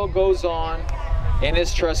still goes on in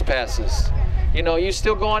his trespasses. You know, you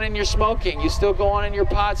still go on in your smoking, you still go on in your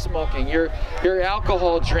pot smoking, your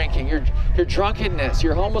alcohol drinking, your drunkenness,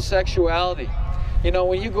 your homosexuality. You know,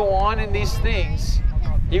 when you go on in these things,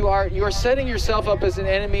 you are setting yourself up as an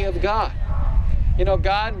enemy of God. You know,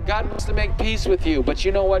 God wants to make peace with you, but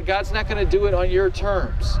you know what? God's not going to do it on your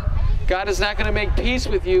terms. God is not going to make peace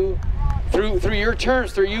with you through your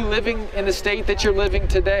terms, through you living in the state that you're living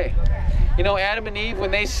today. You know, Adam and Eve,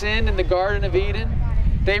 when they sinned in the Garden of Eden,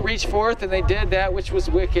 they reached forth and they did that which was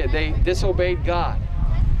wicked. They disobeyed God.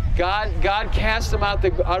 God cast them out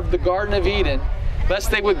of the Garden of Eden,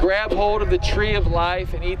 lest they would grab hold of the tree of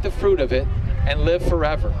life and eat the fruit of it and live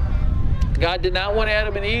forever. God did not want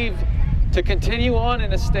Adam and Eve to continue on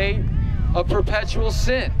in a state of perpetual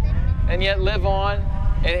sin and yet live on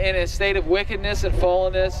in a state of wickedness and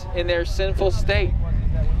fallenness in their sinful state.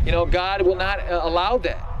 You know, God will not allow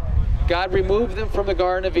that. God removed them from the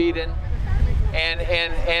Garden of Eden,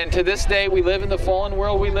 and to this day we live in the fallen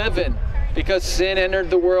world we live in because sin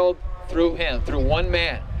entered the world through him, through one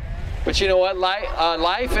man. But you know what?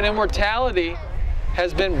 Life and immortality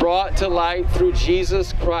has been brought to light through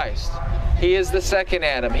Jesus Christ. He is the second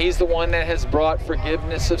Adam. He's the one that has brought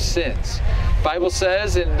forgiveness of sins. The Bible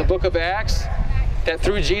says in the book of Acts that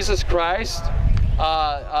through Jesus Christ,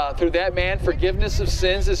 through that man, forgiveness of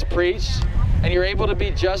sins is preached, and you're able to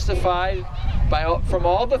be justified from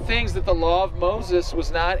all the things that the law of Moses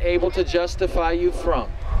was not able to justify you from.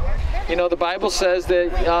 You know, the Bible says that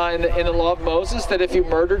in the law of Moses that if you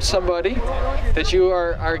murdered somebody, that you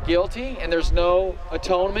are guilty and there's no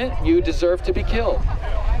atonement, you deserve to be killed.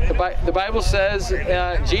 The Bible says,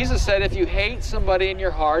 Jesus said, if you hate somebody in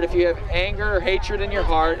your heart, if you have anger or hatred in your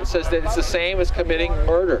heart, it says that it's the same as committing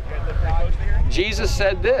murder. Jesus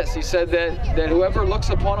said this. He said that whoever looks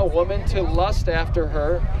upon a woman to lust after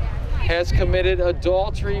her has committed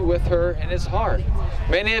adultery with her in his heart.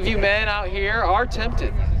 Many of you men out here are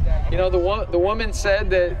tempted. You know, the woman said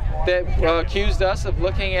that accused us of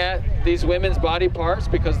looking at these women's body parts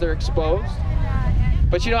because they're exposed.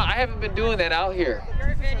 But you know, I haven't been doing that out here.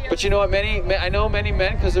 But you know what? I know many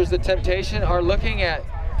men, because there's the temptation, are looking at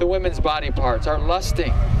the women's body parts, are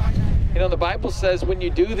lusting. You know, the Bible says when you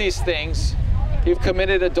do these things, you've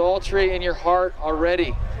committed adultery in your heart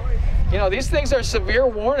already. You know, these things are severe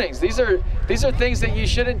warnings. These are things that you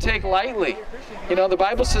shouldn't take lightly. You know, the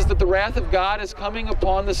Bible says that the wrath of God is coming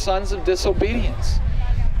upon the sons of disobedience.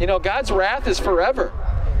 You know, God's wrath is forever.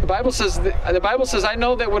 The Bible says, I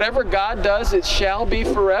know that whatever God does, it shall be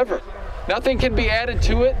forever. Nothing can be added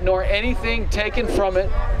to it, nor anything taken from it.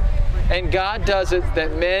 And God does it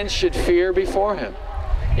that men should fear before him.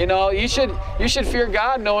 You know, you should fear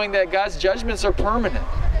God, knowing that God's judgments are permanent.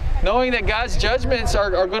 Knowing that God's judgments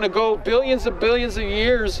are going to go billions of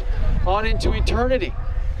years on into eternity.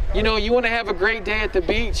 You know, you want to have a great day at the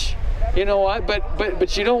beach, you know what?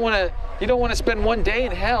 But you don't want to spend one day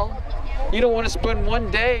in hell. You don't want to spend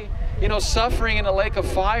one day, you know, suffering in a lake of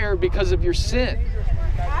fire because of your sin.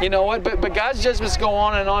 You know what? But God's judgments go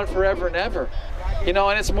on and on forever and ever. You know,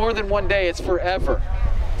 and it's more than one day, it's forever.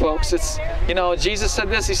 folks. It's, you know, Jesus said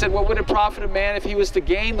this. He said, what would it profit a man if he was to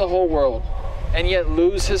gain the whole world and yet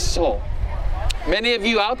lose his soul? Many of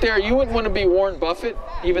you out there, you wouldn't want to be Warren Buffett,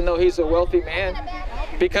 even though he's a wealthy man,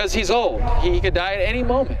 because he's old. He could die at any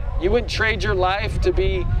moment. You wouldn't trade your life to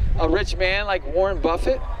be a rich man like Warren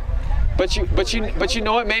Buffett. But you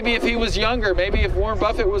know what? Maybe if he was younger, maybe if Warren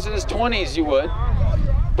Buffett was in his 20s, you would.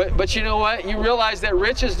 But you know what? You realize that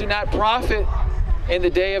riches do not profit in the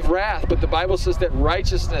day of wrath. But the Bible says that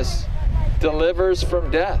righteousness delivers from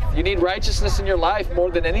death. You need righteousness in your life more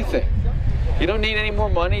than anything. You don't need any more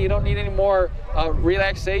money. You don't need any more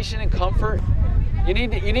relaxation and comfort. You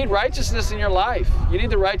need righteousness in your life. You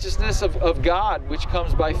need the righteousness of God, which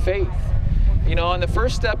comes by faith. You know, and the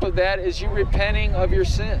first step of that is you repenting of your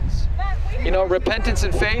sins. You know, repentance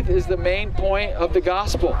and faith is the main point of the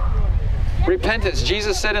gospel. Repentance.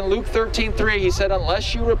 Jesus said in Luke 13:3, he said,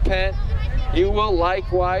 unless you repent, you will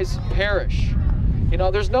likewise perish. You know,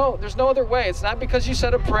 there's no other way. It's not because you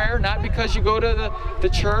said a prayer, not because you go to the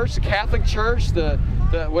church, the Catholic church, the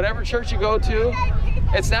whatever church you go to.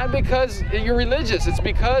 It's not because you're religious. It's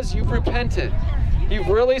because you've repented. You've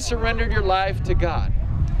really surrendered your life to God.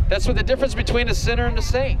 That's what the difference between a sinner and a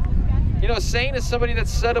saint. You know, a saint is somebody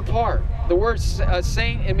that's set apart. The word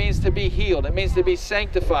saint, it means to be healed. It means to be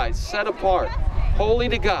sanctified, set apart, holy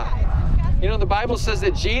to God. You know, the Bible says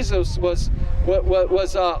that Jesus was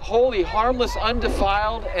holy, harmless,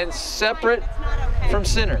 undefiled, and separate from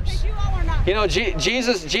sinners. You know,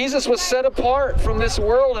 Jesus was set apart from this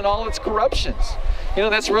world and all its corruptions. You know,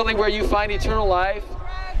 that's really where you find eternal life.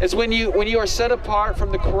 It's when you are set apart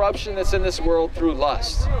from the corruption that's in this world through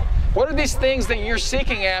lust. What are these things that you're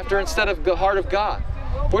seeking after instead of the heart of God?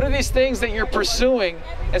 What are these things that you're pursuing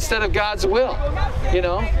instead of God's will? You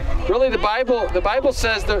know, really the Bible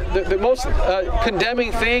says the most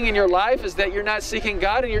condemning thing in your life is that you're not seeking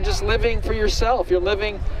God and you're just living for yourself. You're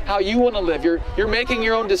living how you want to live. You're making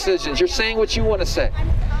your own decisions. You're saying what you want to say.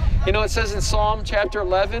 You know, it says in Psalm chapter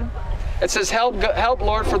 11, it says, help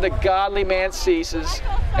Lord, for the godly man ceases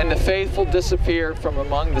and the faithful disappear from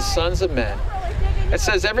among the sons of men. It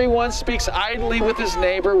says everyone speaks idly with his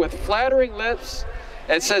neighbor with flattering lips.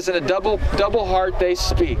 It says in a double heart they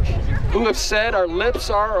speak, who have said our lips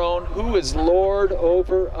are our own, who is Lord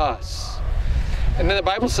over us. And then the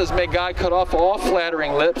Bible says, may God cut off all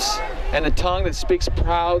flattering lips and the tongue that speaks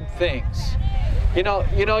proud things. You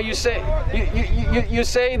say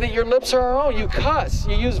that your lips are our own. You cuss.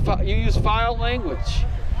 You use vile language.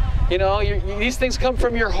 You know, these things come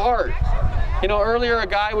from your heart. You know, earlier a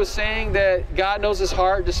guy was saying that God knows his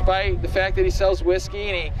heart despite the fact that he sells whiskey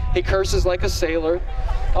and he curses like a sailor.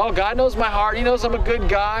 Oh, God knows my heart. He knows I'm a good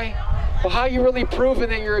guy. Well, how are you really proving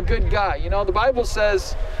that you're a good guy? You know, the Bible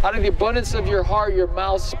says, out of the abundance of your heart, your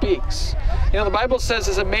mouth speaks. You know, the Bible says,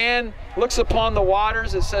 as a man looks upon the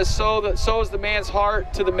waters, it says, so is the man's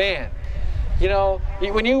heart to the man. You know,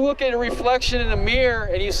 when you look at a reflection in a mirror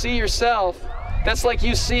and you see yourself, that's like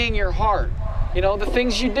you seeing your heart. You know, the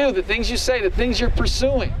things you do, the things you say, the things you're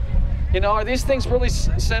pursuing. You know, are these things really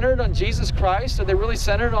centered on Jesus Christ? Are they really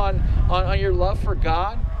centered on your love for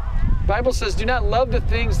God? The Bible says, do not love the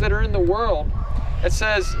things that are in the world. It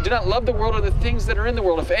says, do not love the world or the things that are in the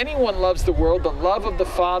world. If anyone loves the world, the love of the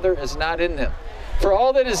Father is not in them. For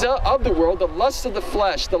all that is of the world, the lust of the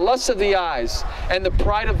flesh, the lust of the eyes, and the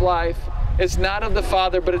pride of life is not of the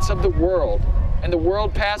Father, but it's of the world. And the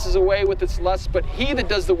world passes away with its lust, but he that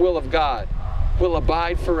does the will of God will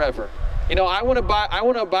abide forever. You know, I want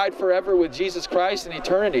to abide forever with Jesus Christ in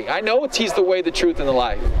eternity. I know he's the way, the truth, and the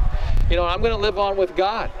life. You know, I'm going to live on with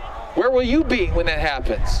God. Where will you be when that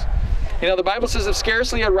happens? You know, the Bible says if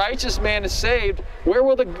scarcely a righteous man is saved, where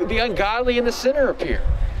will the ungodly and the sinner appear?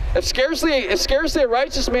 If scarcely a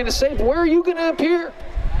righteous man is saved, where are you going to appear?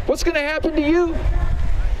 What's going to happen to you?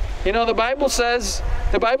 You know, the Bible says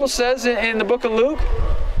in the book of Luke,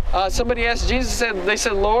 somebody asked Jesus, they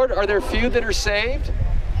said, Lord, are there few that are saved?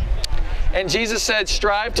 And Jesus said,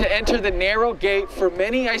 strive to enter the narrow gate, for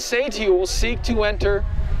many, I say to you, will seek to enter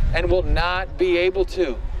and will not be able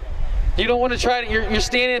to. You don't want to try to, you're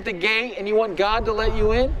standing at the gate and you want God to let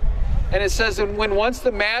you in? And it says, and when once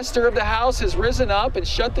the master of the house has risen up and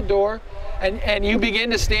shut the door, and you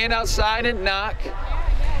begin to stand outside and knock,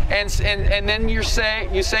 and then you say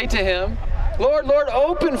to him, Lord, Lord,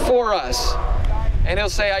 open for us. And he'll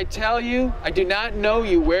say, I tell you, I do not know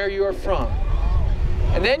you, where you are from.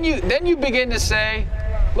 And then you begin to say,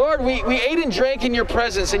 Lord, we ate and drank in your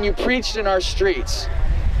presence, and you preached in our streets.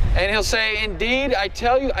 And he'll say, indeed, I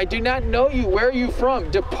tell you, I do not know you. Where are you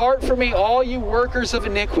from? Depart from me, all you workers of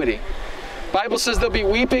iniquity. The Bible says there'll be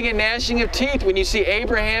weeping and gnashing of teeth when you see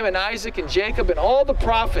Abraham and Isaac and Jacob and all the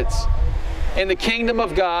prophets in the kingdom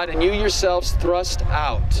of God, and you yourselves thrust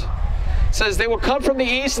out. It says, they will come from the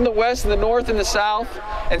east and the west and the north and the south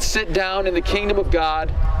and sit down in the kingdom of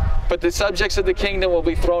God. But the subjects of the kingdom will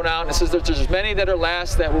be thrown out. And it says that there's many that are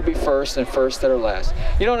last that will be first, and first that are last.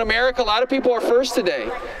 You know, in America, a lot of people are first today.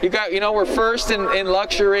 We're first in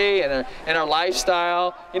luxury and our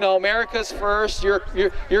lifestyle. You know, America's first. You're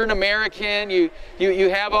an American. You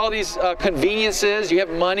have all these conveniences. You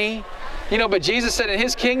have money. You know, but Jesus said in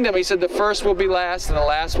his kingdom, he said the first will be last and the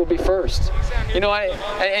last will be first. You know,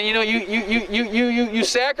 you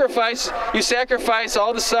sacrifice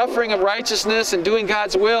all the suffering of righteousness and doing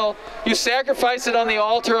God's will. You sacrifice it on the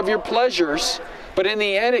altar of your pleasures, but in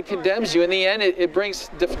the end it condemns you. In the end it brings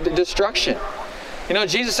destruction. You know,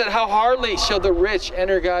 Jesus said, how hardly shall the rich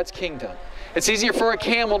enter God's kingdom. It's easier for a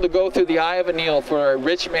camel to go through the eye of a needle for a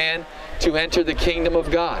rich man to enter the kingdom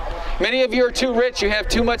of God. Many of you are too rich. You have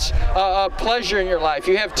too much pleasure in your life.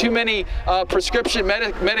 You have too many prescription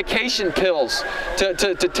medication pills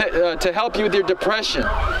to help you with your depression.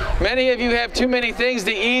 Many of you have too many things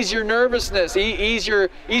to ease your nervousness, ease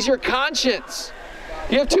your conscience.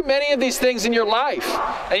 You have too many of these things in your life.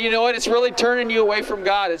 And you know what? It's really turning you away from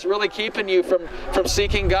God. It's really keeping you from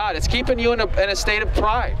seeking God. It's keeping you in a state of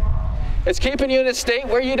pride. It's keeping you in a state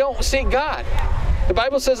where you don't seek God. The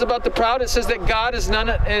Bible says about the proud, it says that God is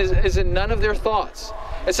in none of their thoughts.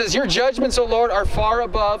 It says, your judgments, O Lord, are far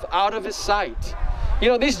above, out of his sight. You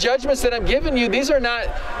know, these judgments that I'm giving you, these are not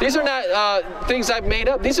things I've made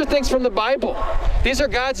up. These are things from the Bible. These are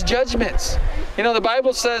God's judgments. You know, the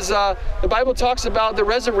Bible says, the Bible talks about the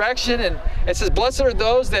resurrection, and it says, blessed are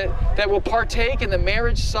those that will partake in the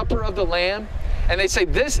marriage supper of the Lamb. And they say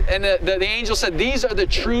this, and the angel said, these are the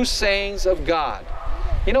true sayings of God.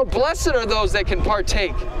 You know, blessed are those that can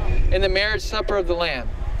partake in the marriage supper of the Lamb.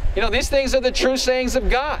 You know, these things are the true sayings of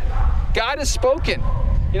God. God has spoken.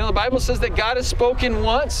 You know, the Bible says that God has spoken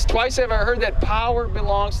once. Twice have I heard that power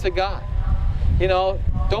belongs to God. You know,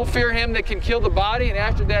 don't fear him that can kill the body, and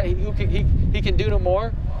after that he can do no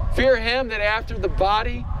more. Fear him that after the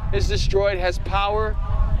body is destroyed has power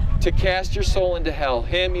to cast your soul into hell.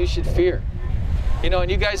 Him you should fear. You know,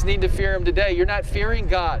 and you guys need to fear him today. You're not fearing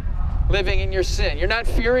God living in your sin. You're not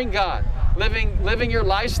fearing God living your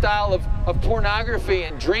lifestyle of pornography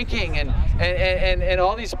and drinking and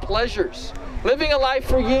all these pleasures. Living a life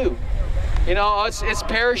for you. You know, it's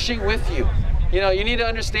perishing with you. You know, you need to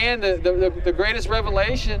understand the greatest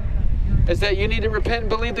revelation is that you need to repent and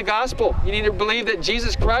believe the gospel. You need to believe that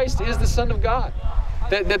Jesus Christ is the Son of God.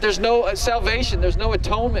 That there's no salvation, there's no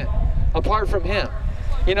atonement apart from him.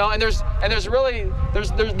 You know, and there's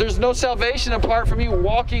no salvation apart from you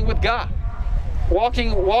walking with God,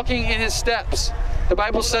 walking in his steps. The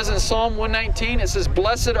Bible says in Psalm 119, it says,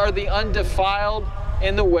 blessed are the undefiled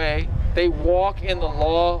in the way, they walk in the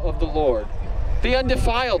law of the Lord. The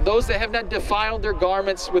undefiled, those that have not defiled their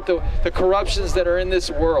garments with the corruptions that are in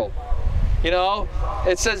this world. You know,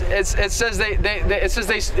 it says those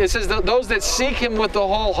that seek him with the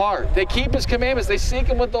whole heart. They keep his commandments. They seek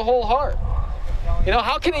him with the whole heart. You know,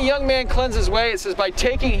 how can a young man cleanse his way? It says, by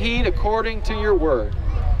taking heed according to your word.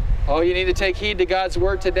 Oh, you need to take heed to God's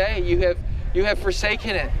word today. You have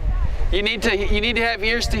forsaken it. You need to have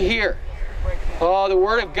ears to hear. Oh, the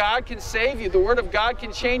word of God can save you. The word of God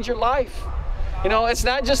can change your life. You know, it's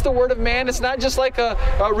not just the word of man. It's not just like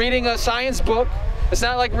reading a science book. It's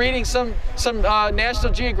not like reading some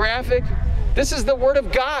National Geographic. This is the word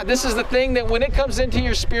of God. This is the thing that when it comes into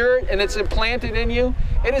your spirit and it's implanted in you,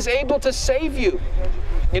 it is able to save you.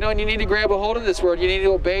 You know, and you need to grab a hold of this word. You need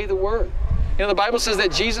to obey the word. You know, the Bible says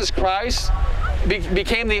that Jesus Christ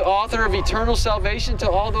became the author of eternal salvation to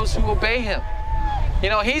all those who obey him. You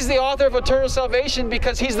know, he's the author of eternal salvation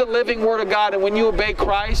because he's the living word of God. And when you obey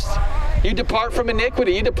Christ, you depart from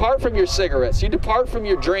iniquity. You depart from your cigarettes. You depart from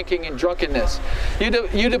your drinking and drunkenness.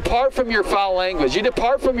 You depart from your foul language. You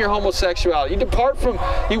depart from your homosexuality. You depart from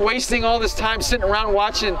you wasting all this time sitting around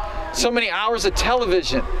watching so many hours of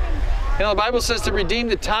television. You know, the Bible says to redeem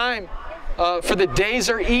the time, for the days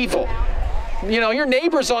are evil. You know, your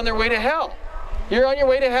neighbor's on their way to hell. You're on your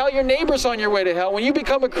way to hell. Your neighbor's on your way to hell. When you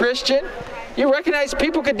become a Christian, you recognize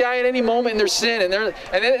people could die at any moment in their sin, and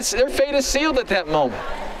their fate is sealed at that moment.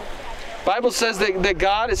 Bible says that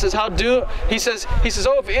God, it says, he says,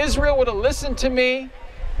 oh, if Israel would have listened to me,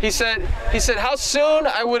 he said, how soon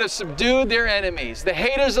I would have subdued their enemies. The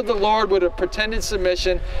haters of the Lord would have pretended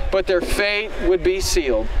submission, but their fate would be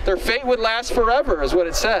sealed. Their fate would last forever, is what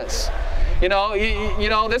it says. You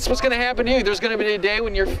know, that's what's going to happen to you. There's going to be a day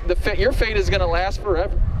when your fate is going to last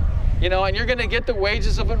forever. You know, and you're going to get the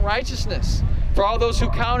wages of unrighteousness. For all those who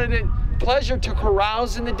counted it pleasure to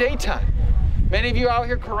carouse in the daytime. Many of you out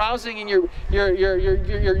here carousing in your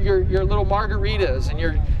little margaritas and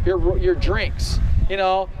your drinks, you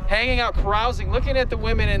know, hanging out, carousing, looking at the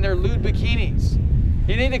women in their lewd bikinis.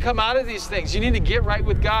 You need to come out of these things. You need to get right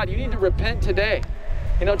with God. You need to repent today.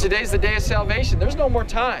 You know, today's the day of salvation. There's no more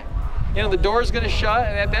time. You know, the door is going to shut,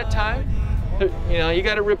 and at that time, you know, you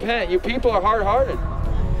got to repent. You people are hard-hearted.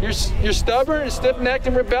 You're stubborn and stiff-necked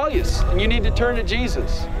and rebellious, and you need to turn to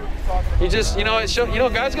Jesus. You just, you know,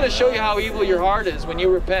 God's going to show you how evil your heart is when you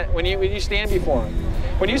repent, when you stand before Him.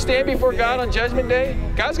 When you stand before God on Judgment Day,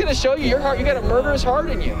 God's going to show you your heart. You got a murderous heart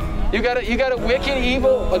in you. You got a wicked,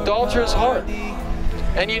 evil, adulterous heart.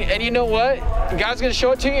 And you know what? God's going to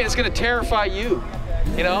show it to you, and it's going to terrify you.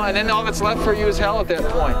 You know, and then all that's left for you is hell at that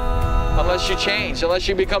point. Unless you change, unless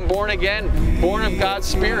you become born again, born of God's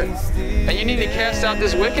Spirit. And you need to cast out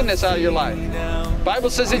this wickedness out of your life. The Bible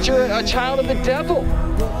says that you're a child of the devil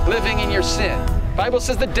living in your sin. The Bible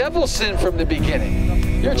says the devil sinned from the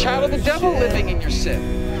beginning. You're a child of the devil living in your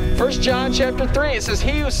sin. 1 John chapter 3, it says,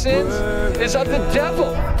 he who sins is of the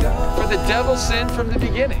devil, for the devil sinned from the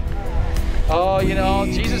beginning. Oh, you know,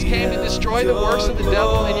 Jesus came to destroy the works of the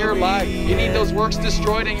devil in your life. You need those works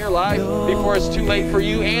destroyed in your life before it's too late for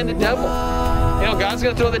you and the devil. You know, God's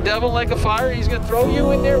going to throw the devil in like a fire. He's going to throw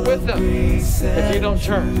you in there with them if you don't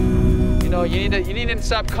turn. You know, you need to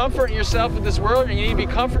stop comforting yourself with this world, and you need to be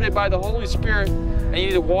comforted by the Holy Spirit, and you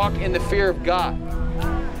need to walk in the fear of God.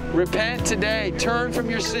 Repent today. Turn from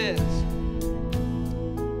your sins.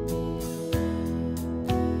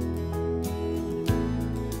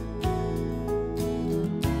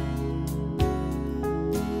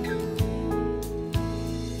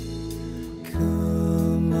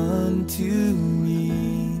 To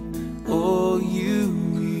me, oh, you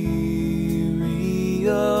weary,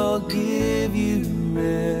 I'll give you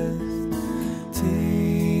rest.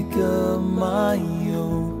 Take up my